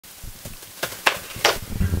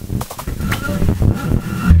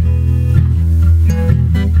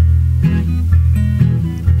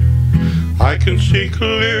can see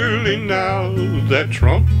clearly now that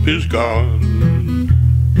Trump is gone,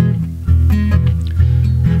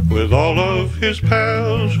 with all of his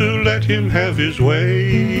pals who let him have his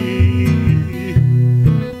way.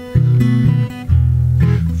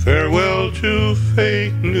 Farewell to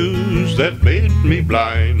fake news that made me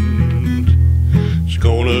blind. It's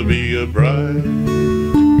gonna be a bright,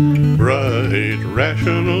 bright,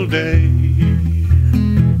 rational day.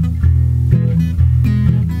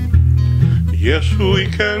 Yes, we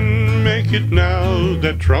can make it now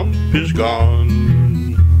that Trump is gone.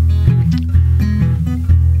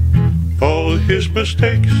 All his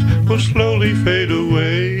mistakes will slowly fade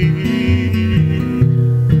away.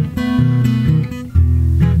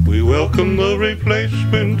 We welcome the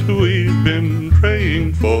replacement we've been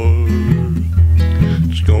praying for.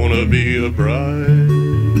 It's gonna be a bright,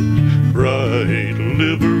 bright,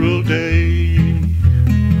 liberal day.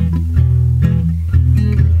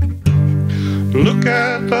 Look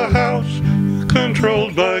at the House,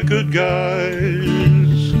 controlled by good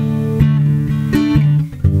guys.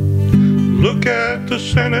 Look at the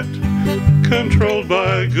Senate, controlled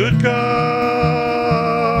by good guys.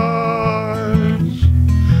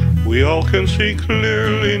 We all can see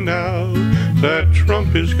clearly now that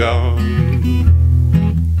Trump is gone.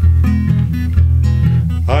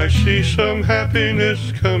 I see some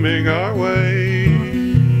happiness coming our way.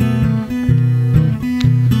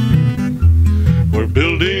 We're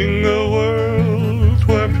building a world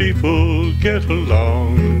where people get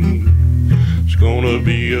along. It's gonna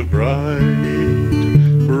be a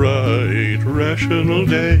bright, bright, rational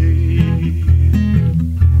day.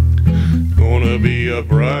 Gonna be a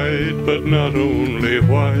bright, but not only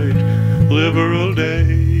white, liberal day.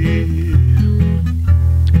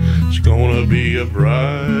 It's gonna be a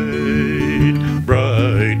bright,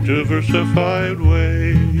 bright, diversified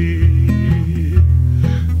way.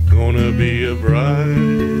 Gonna be a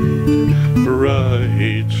bright,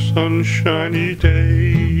 bright, sunshiny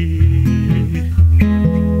day.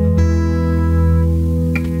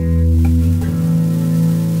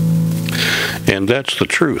 And that's the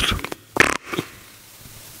truth.